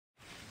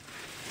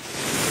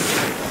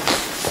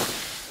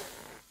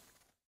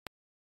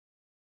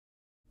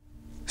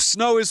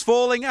Snow is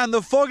falling and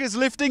the fog is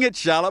lifting at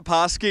Charlotte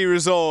Pass Ski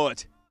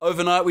Resort.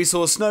 Overnight we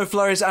saw snow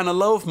flurries and a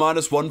low of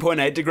minus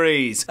 1.8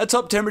 degrees. A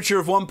top temperature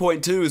of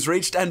 1.2 was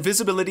reached and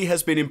visibility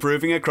has been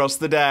improving across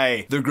the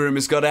day. The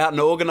groomers got out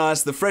and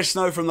organised the fresh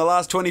snow from the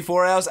last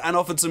 24 hours and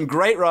offered some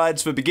great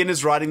rides for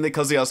beginners riding the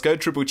Kosciuszko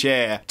Triple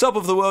Chair. Top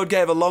of the World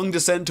gave a long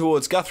descent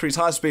towards Guthrie's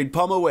high-speed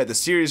pommel where the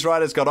series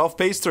riders got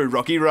off-piste through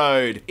Rocky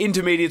Road.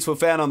 Intermediates were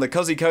found on the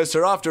Kossi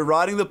Coaster after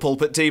riding the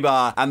Pulpit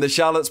T-Bar, and the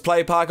Charlotte's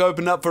Play Park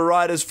opened up for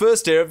riders'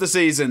 first dare of the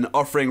season,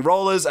 offering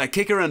rollers, a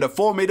kicker and a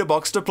 4-metre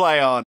box to play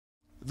on.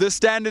 The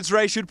standards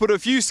race should put a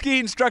few ski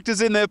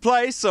instructors in their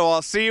place, so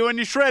I'll see you when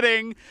you're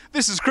shredding.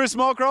 This is Chris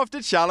Moorcroft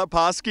at Charlotte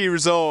Pass Ski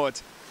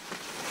Resort.